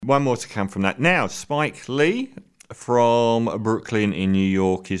one more to come from that. Now, Spike Lee from Brooklyn in New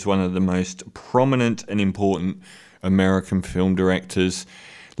York is one of the most prominent and important American film directors,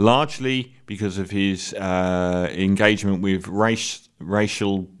 largely because of his engagement with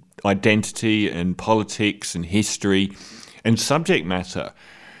racial identity and politics and history and subject matter.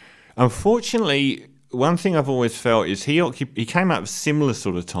 Unfortunately, one thing I've always felt is he came out of a similar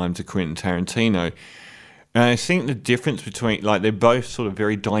sort of time to Quentin Tarantino. And I think the difference between, like, they're both sort of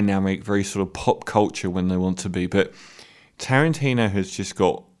very dynamic, very sort of pop culture when they want to be, but Tarantino has just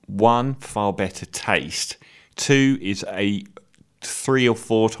got, one, far better taste, two, is a 3 or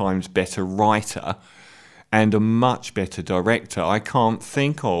 4 times better writer, and a much better director. I can't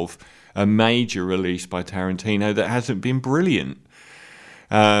think of a major release by Tarantino that hasn't been brilliant.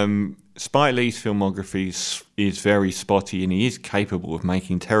 Spike Lee's filmography is very spotty, and he is capable of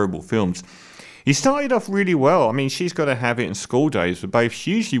making terrible films. He started off really well. I mean, She's Gotta Have It and School Days were both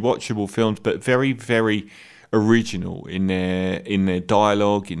hugely watchable films, but very, very original in their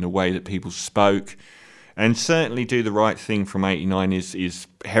dialogue, in the way that people spoke. And certainly Do the Right Thing from '89 is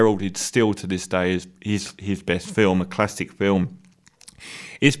heralded still to this day as his best film, a classic film.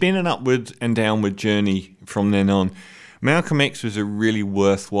 It's been an upward and downward journey from then on. Malcolm X was a really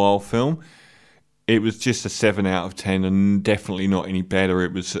worthwhile film. It was just a 7 out of 10 and definitely not any better.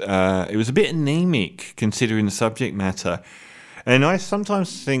 It was a bit anemic considering the subject matter. And I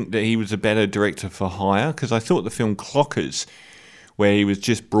sometimes think that he was a better director for hire, because I thought the film Clockers, where he was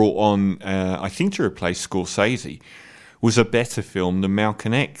just brought on, I think to replace Scorsese, was a better film than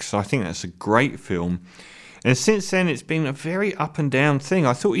Malcolm X. I think that's a great film. And since then, it's been a very up and down thing.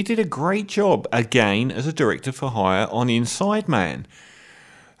 I thought he did a great job, again, as a director for hire on Inside Man.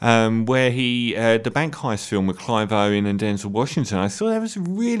 Where he, the bank heist film with Clive Owen and Denzel Washington, I thought that was a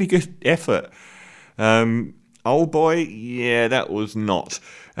really good effort. Old Boy, yeah, that was not.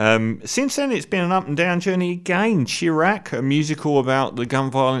 Since then, it's been an up and down journey again. Chirac, a musical about the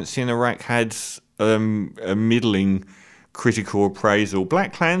gun violence in Iraq, had a middling critical appraisal.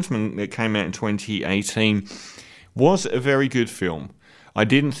 Black Klansman, that came out in 2018, was a very good film. I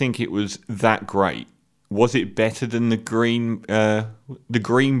didn't think it was that great. Was it better than the Green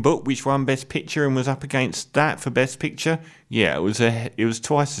Book, which won Best Picture and was up against that for Best Picture? Yeah, it was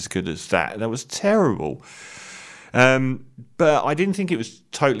twice as good as that. That was terrible. But I didn't think it was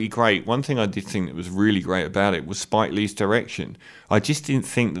totally great. One thing I did think that was really great about it was Spike Lee's direction. I just didn't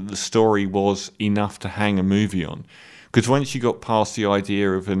think that the story was enough to hang a movie on. Because once you got past the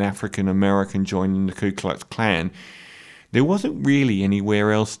idea of an African American joining the Ku Klux Klan, there wasn't really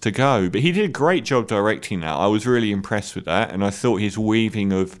anywhere else to go. But he did a great job directing that. I was really impressed with that. And I thought his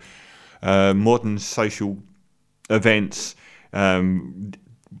weaving of modern social events,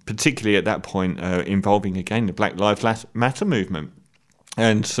 particularly at that point, involving, again, the Black Lives Matter movement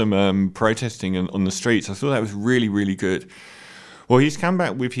and some protesting on the streets, I thought that was really, really good. Well, he's come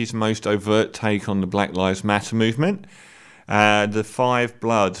back with his most overt take on the Black Lives Matter movement, The Five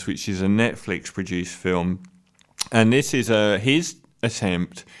Bloods, which is a Netflix-produced film. And this is his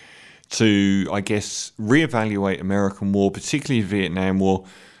attempt to, I guess, reevaluate American war, particularly the Vietnam War,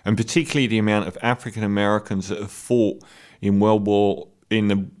 and particularly the amount of African Americans that have fought in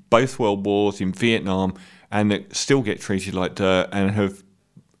both world wars, in Vietnam, and that still get treated like dirt and have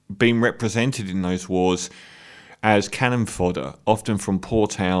been represented in those wars as cannon fodder, often from poor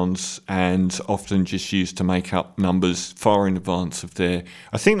towns and often just used to make up numbers far in advance of their...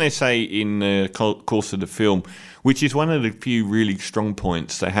 I think they say in the course of the film, which is one of the few really strong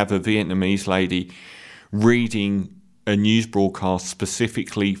points, they have a Vietnamese lady reading a news broadcast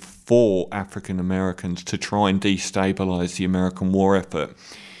specifically for African Americans to try and destabilise the American war effort,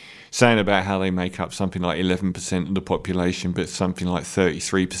 saying about how they make up something like 11% of the population, but something like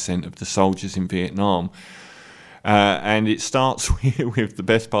 33% of the soldiers in Vietnam. And it starts with the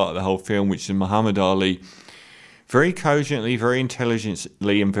best part of the whole film, which is Muhammad Ali very cogently, very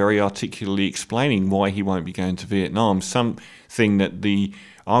intelligently, and very articulately explaining why he won't be going to Vietnam, something that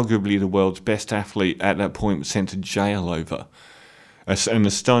arguably the world's best athlete at that point was sent to jail over. An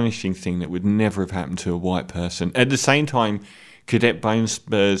astonishing thing that would never have happened to a white person. At the same time, Cadet Bone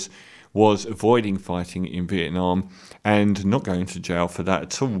Spurs was avoiding fighting in Vietnam and not going to jail for that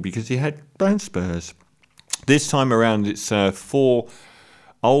at all because he had bone spurs. This time around, it's 4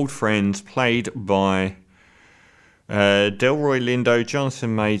 old friends played by Delroy Lindo,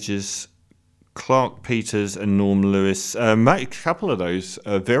 Jonathan Majors, Clark Peters and Norm Lewis. A couple of those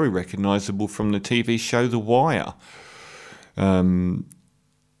are very recognisable from the TV show The Wire.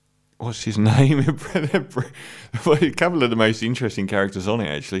 What's his name? A couple of the most interesting characters on it,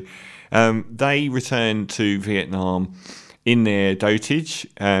 actually. They return to Vietnam in their dotage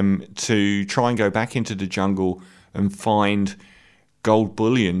to try and go back into the jungle and find gold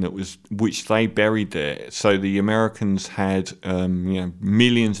bullion which they buried there. So the Americans had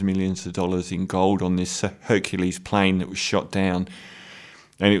millions and millions of dollars in gold on this Hercules plane that was shot down,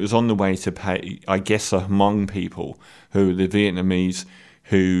 and it was on the way to pay, I guess, a Hmong people who were the Vietnamese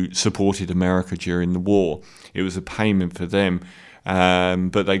who supported America during the war. It was a payment for them,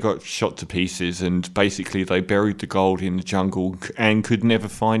 but they got shot to pieces, and basically they buried the gold in the jungle and could never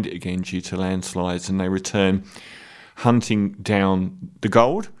find it again due to landslides, and they returned hunting down the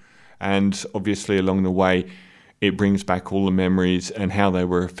gold, and obviously along the way it brings back all the memories and how they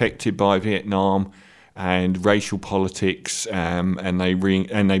were affected by Vietnam and racial politics, and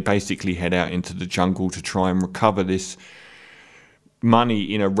they basically head out into the jungle to try and recover this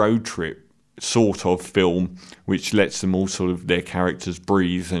money in a road trip sort of film, which lets them all sort of their characters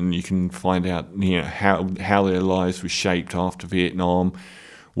breathe, and you can find out how their lives were shaped after Vietnam,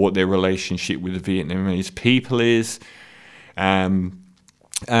 what their relationship with the Vietnamese people is, and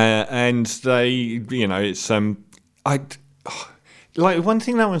they, it's like one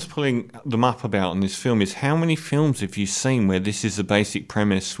thing that one's pulling them up about in this film is how many films have you seen where this is the basic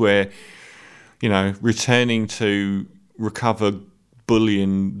premise, where returning to recover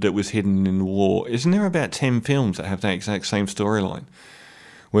bullion that was hidden in the war. Isn't there about 10 films that have that exact same storyline,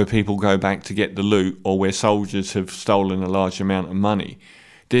 where people go back to get the loot, or where soldiers have stolen a large amount of money?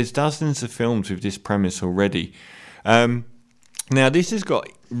 There's dozens of films with this premise already. Now, this has got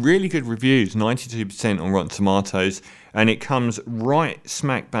really good reviews, 92% on Rotten Tomatoes, and it comes right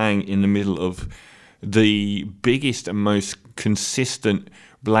smack bang in the middle of the biggest and most consistent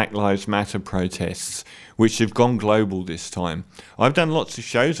Black Lives Matter protests, which have gone global this time. I've done lots of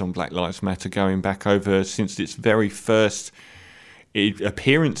shows on Black Lives Matter going back over since its very first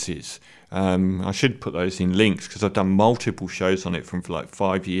appearances. I should put those in links because I've done multiple shows on it from like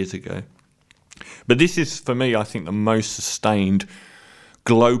 5 years ago. But this is, for me, I think the most sustained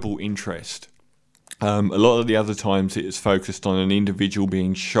global interest. A lot of the other times it is focused on an individual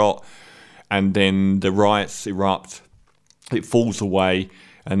being shot, and then the riots erupt, it falls away,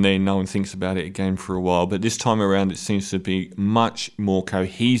 and then no one thinks about it again for a while. But this time around it seems to be much more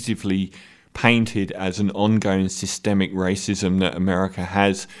cohesively painted as an ongoing systemic racism that America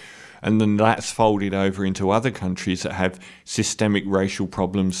has, and then that's folded over into other countries that have systemic racial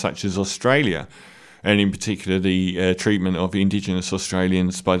problems, such as Australia, and in particular the treatment of Indigenous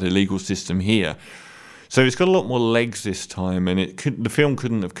Australians by the legal system here. So it's got a lot more legs this time, and the film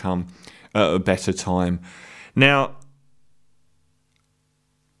couldn't have come at a better time. Now,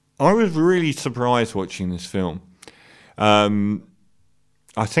 I was really surprised watching this film.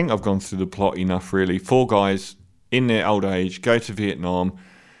 I think I've gone through the plot enough, really. 4 guys in their old age go to Vietnam,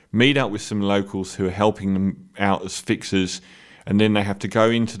 meet up with some locals who are helping them out as fixers, and then they have to go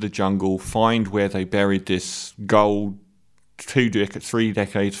into the jungle, find where they buried this gold 3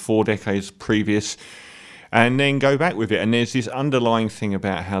 decades, 4 decades previous, and then go back with it. And there's this underlying thing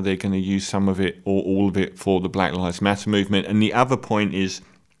about how they're going to use some of it or all of it for the Black Lives Matter movement. And the other point is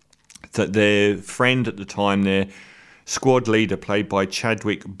that their friend at the time, their squad leader, played by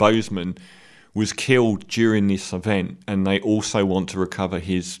Chadwick Boseman, was killed during this event, and they also want to recover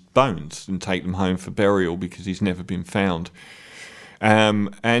his bones and take them home for burial because he's never been found.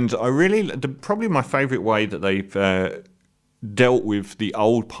 And I really, probably my favourite way that they've dealt with the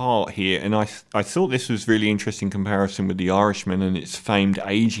old part here, and I thought this was really interesting comparison with The Irishman and its famed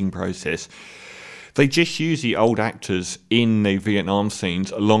ageing process. They just use the old actors in the Vietnam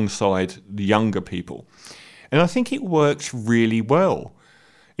scenes alongside the younger people. And I think it works really well.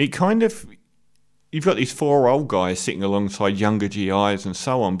 It kind of, you've got these 4 old guys sitting alongside younger GIs and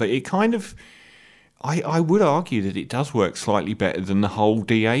so on, but it kind of, I would argue that it does work slightly better than the whole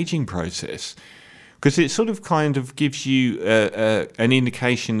de-aging process, because it sort of kind of gives you an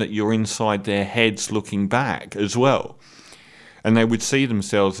indication that you're inside their heads looking back as well. And they would see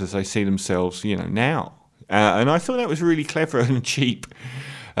themselves as they see themselves, now. And I thought that was really clever and cheap.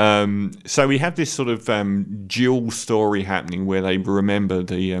 So we have this sort of dual story happening where they remember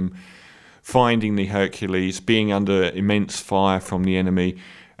the finding the Hercules, being under immense fire from the enemy,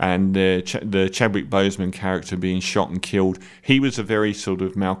 and the Chadwick Boseman character being shot and killed. He was a very sort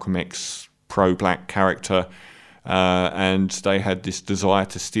of Malcolm X pro-black character, and they had this desire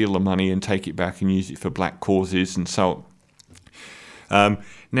to steal the money and take it back and use it for black causes and so on.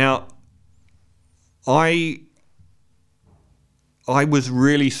 Now, I was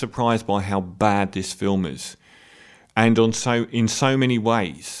really surprised by how bad this film is, and in so many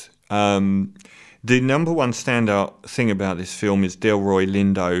ways. The number one standout thing about this film is Delroy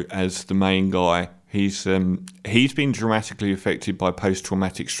Lindo as the main guy, He's been dramatically affected by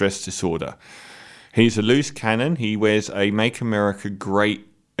post-traumatic stress disorder. He's a loose cannon. He wears a Make America Great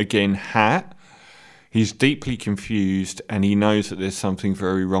Again hat. He's deeply confused, and he knows that there's something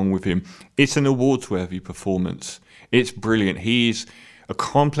very wrong with him. It's an awards-worthy performance. It's brilliant. He's a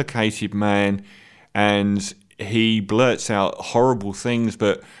complicated man, and he blurts out horrible things,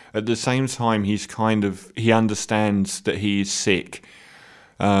 but at the same time, he understands that he is sick.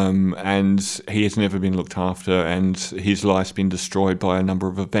 And he has never been looked after, and his life's been destroyed by a number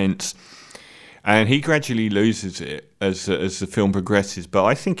of events. And he gradually loses it as the film progresses. But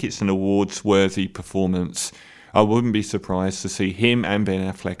I think it's an awards-worthy performance. I wouldn't be surprised to see him and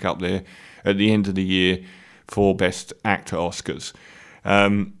Ben Affleck up there at the end of the year for Best Actor Oscars.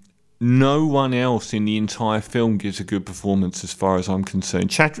 No one else in the entire film gives a good performance as far as I'm concerned.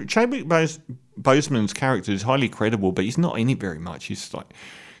 Chadwick Boseman's character is highly credible, but he's not in it very much. He's like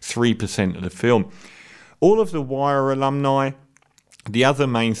 3% of the film. All of the Wire alumni, the other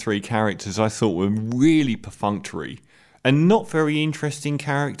main three characters, I thought were really perfunctory and not very interesting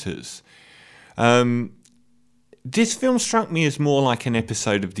characters. This film struck me as more like an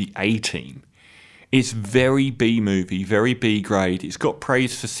episode of The A-Team. It's very B-movie, very B-grade. It's got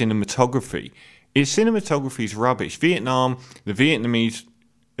praise for cinematography. Its cinematography is rubbish. The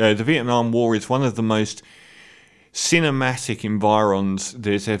Vietnam War is one of the most cinematic environs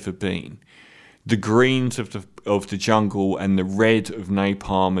there's ever been. The greens of the jungle and the red of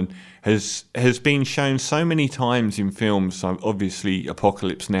napalm and has been shown so many times in films. Obviously,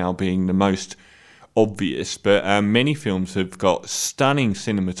 Apocalypse Now being the most obvious, but many films have got stunning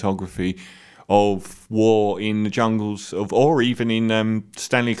cinematography of war in the jungles or even in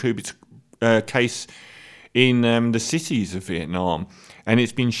Stanley Kubrick's case in the cities of Vietnam, and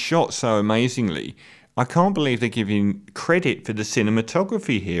it's been shot so amazingly. I can't believe they're giving credit for the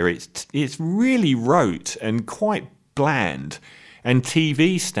cinematography here. It's really rote and quite bland and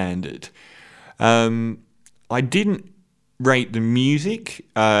TV standard. I didn't rate the music.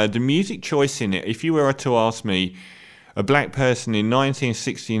 The music choice in it, if you were to ask me, a black person in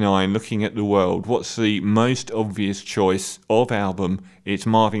 1969 looking at the world, what's the most obvious choice of album? It's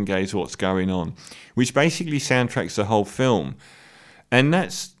Marvin Gaye's What's Going On, which basically soundtracks the whole film. And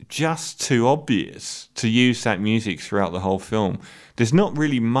that's just too obvious to use that music throughout the whole film. There's not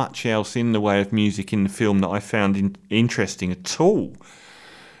really much else in the way of music in the film that I found interesting at all.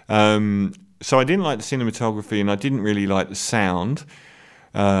 So I didn't like the cinematography and I didn't really like the sound.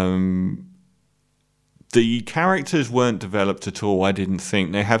 The characters weren't developed at all, I didn't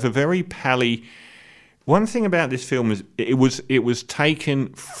think. They have a very pally... One thing about this film is it was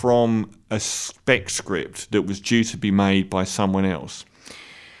taken from a spec script that was due to be made by someone else.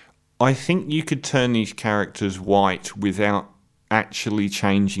 I think you could turn these characters white without actually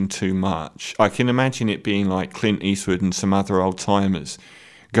changing too much. I can imagine it being like Clint Eastwood and some other old-timers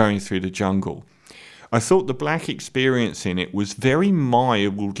going through the jungle. I thought the black experience in it was very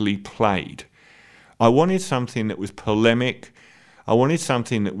mildly played. I wanted something that was polemic. I wanted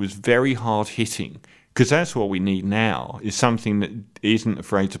something that was very hard-hitting, because that's what we need now, is something that isn't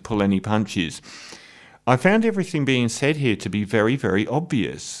afraid to pull any punches. I found everything being said here to be very, very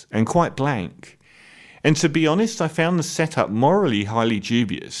obvious and quite blank. And to be honest, I found the setup morally highly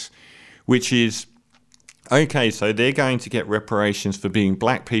dubious, which is, okay, so they're going to get reparations for being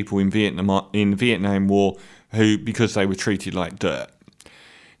black people in the Vietnam War because they were treated like dirt.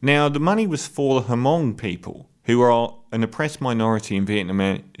 Now, the money was for the Hmong people, who are an oppressed minority in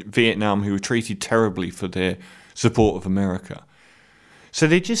Vietnam who were treated terribly for their support of America. So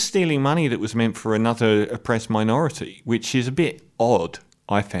they're just stealing money that was meant for another oppressed minority, which is a bit odd,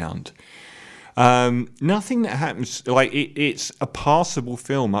 I found. Nothing that happens, it's a passable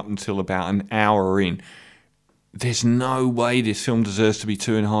film up until about an hour in. There's no way this film deserves to be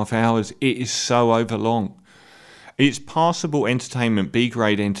 2.5 hours. It is so overlong. It's passable entertainment,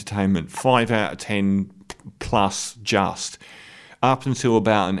 B-grade entertainment, 5 out of 10 plus just, up until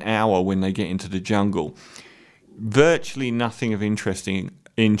about an hour when they get into the jungle. Virtually nothing of interest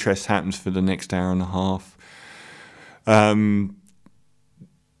happens for the next hour and a half.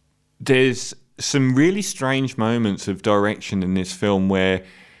 There's some really strange moments of direction in this film where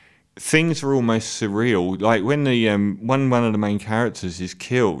things are almost surreal. Like when one of the main characters is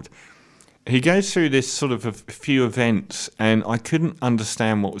killed, he goes through this sort of a few events, and I couldn't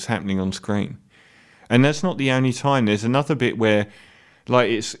understand what was happening on screen. And that's not the only time. There's another bit where,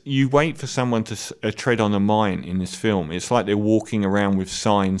 you wait for someone to tread on a mine in this film. It's like they're walking around with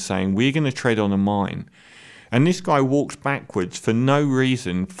signs saying, "We're going to tread on a mine." And this guy walks backwards for no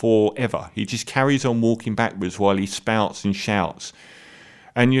reason forever. He just carries on walking backwards while he spouts and shouts.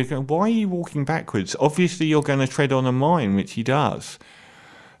 And you're going, why are you walking backwards? Obviously, you're going to tread on a mine, which he does.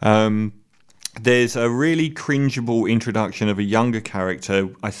 There's a really cringeable introduction of a younger character.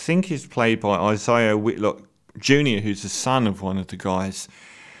 I think is played by Isaiah Whitlock Jr., who's the son of one of the guys.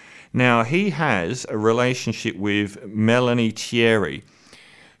 Now, he has a relationship with Melanie Thierry,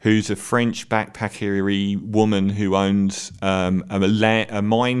 who's a French backpackery woman who owns a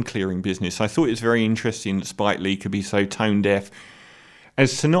mine clearing business. I thought it was very interesting that Spike Lee could be so tone deaf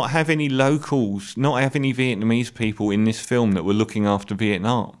as to not have any locals, not have any Vietnamese people in this film that were looking after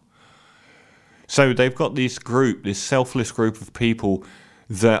Vietnam. So they've got this group, this selfless group of people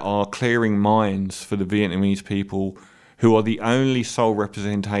that are clearing mines for the Vietnamese people, who are the only sole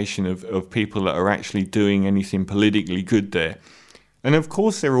representation of people that are actually doing anything politically good there. And of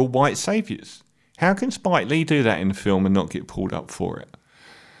course they're all white saviours. How can Spike Lee do that in the film and not get pulled up for it?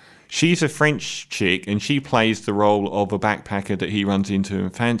 She's a French chick and she plays the role of a backpacker that he runs into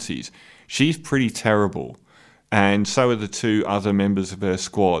and fancies. She's pretty terrible. And so are the two other members of her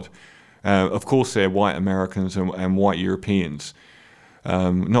squad. Of course, they're white Americans and white Europeans.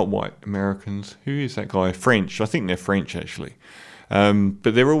 Not white Americans. Who is that guy? French. I think they're French, actually. But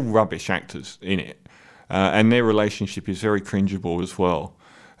they're all rubbish actors in it. And their relationship is very cringeable as well.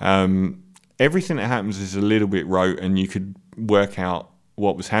 Everything that happens is a little bit rote, and you could work out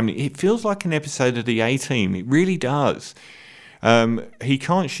what was happening. It feels like an episode of the A-Team. It really does. He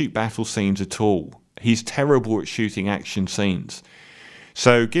can't shoot battle scenes at all. He's terrible at shooting action scenes.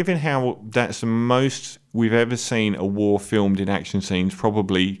 So given how that's the most we've ever seen a war filmed in action scenes,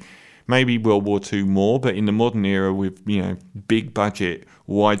 probably maybe World War II more, but in the modern era with, big budget,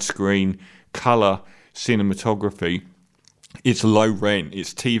 widescreen, colour, cinematography, it's low rent,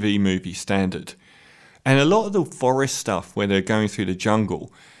 it's TV movie standard. And a lot of the forest stuff where they're going through the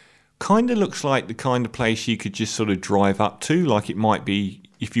jungle kind of looks like the kind of place you could just sort of drive up to, like it might be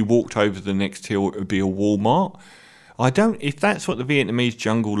if you walked over the next hill, it would be a Walmart. If that's what the Vietnamese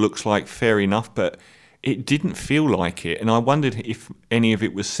jungle looks like, fair enough, but it didn't feel like it. And I wondered if any of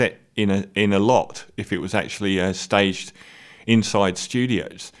it was set in a lot, if it was actually staged inside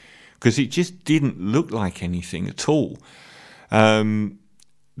studios, because it just didn't look like anything at all.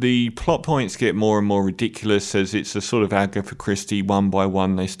 The plot points get more and more ridiculous as it's a sort of Agatha Christie. One by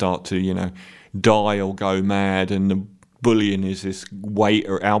one they start to, die or go mad, and the bullion is this weight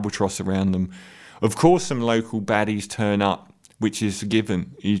or albatross around them. Of course, some local baddies turn up, which is a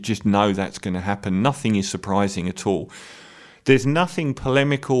given. You just know that's going to happen. Nothing is surprising at all. There's nothing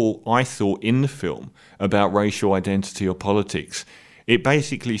polemical, I thought, in the film about racial identity or politics. It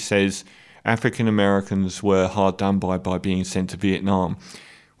basically says African Americans were hard done by being sent to Vietnam.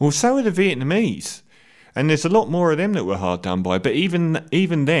 Well, so are the Vietnamese. And there's a lot more of them that were hard done by. But even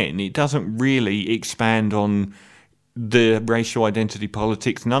then, it doesn't really expand on the racial identity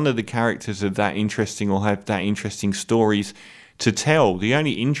politics. None of the characters are that interesting or have that interesting stories to tell. The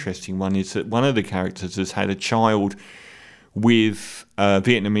only interesting one is that one of the characters has had a child with a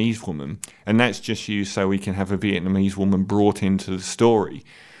Vietnamese woman, and that's just used so we can have a Vietnamese woman brought into the story.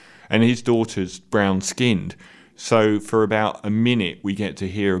 And his daughter's brown-skinned. So for about a minute, we get to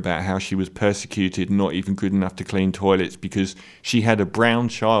hear about how she was persecuted and not even good enough to clean toilets because she had a brown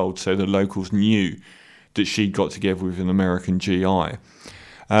child, so the locals knew that she got together with an American GI.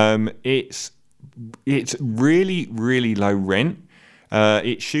 It's really, really low rent.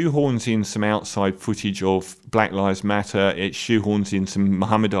 It shoehorns in some outside footage of Black Lives Matter. It shoehorns in some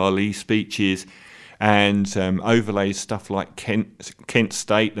Muhammad Ali speeches and overlays stuff like Kent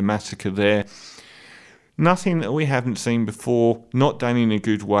State, the massacre there. Nothing that we haven't seen before, not done in a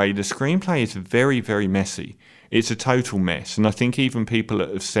good way. The screenplay is very, very messy. It's a total mess. And I think even people that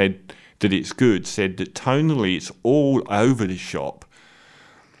have said that it's good said that tonally it's all over the shop.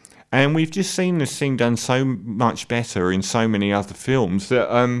 And we've just seen this thing done so much better in so many other films that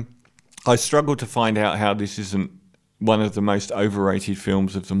I struggle to find out how this isn't one of the most overrated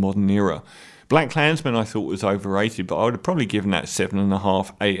films of the modern era. BlacKkKlansman I thought was overrated, but I would have probably given that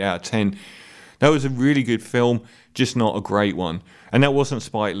 7.5, 8 out of 10. That was a really good film, just not a great one. And that wasn't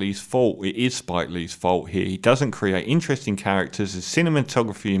Spike Lee's fault. It is Spike Lee's fault here. He doesn't create interesting characters. The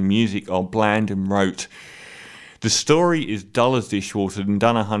cinematography and music are bland and rote. The story is dull as dishwater and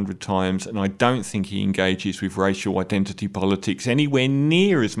done 100 times, and I don't think he engages with racial identity politics anywhere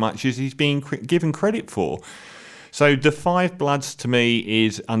near as much as he's being given credit for. So The Five Bloods to me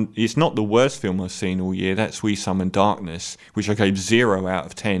is it's not the worst film I've seen all year. That's We Summon Darkness, which I gave 0 out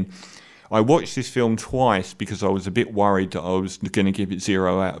of 10. I watched this film twice because I was a bit worried that I was going to give it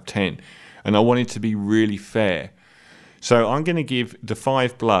 0 out of 10. And I wanted to be really fair. So I'm going to give The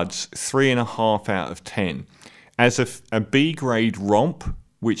Five Bloods 3.5 out of 10. As a B-grade romp,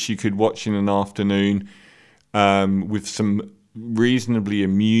 which you could watch in an afternoon with some reasonably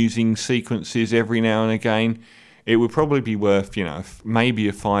amusing sequences every now and again, it would probably be worth, maybe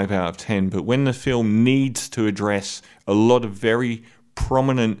a 5 out of 10. But when the film needs to address a lot of very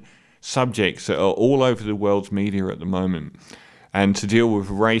prominent subjects that are all over the world's media at the moment, and to deal with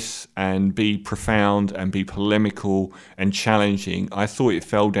race and be profound and be polemical and challenging, I thought it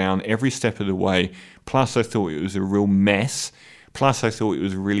fell down every step of the way. Plus, I thought it was a real mess. Plus, I thought it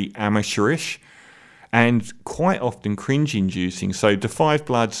was really amateurish and quite often cringe-inducing. So, The Five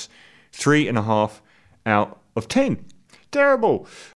Bloods, 3.5 out of 10. Terrible.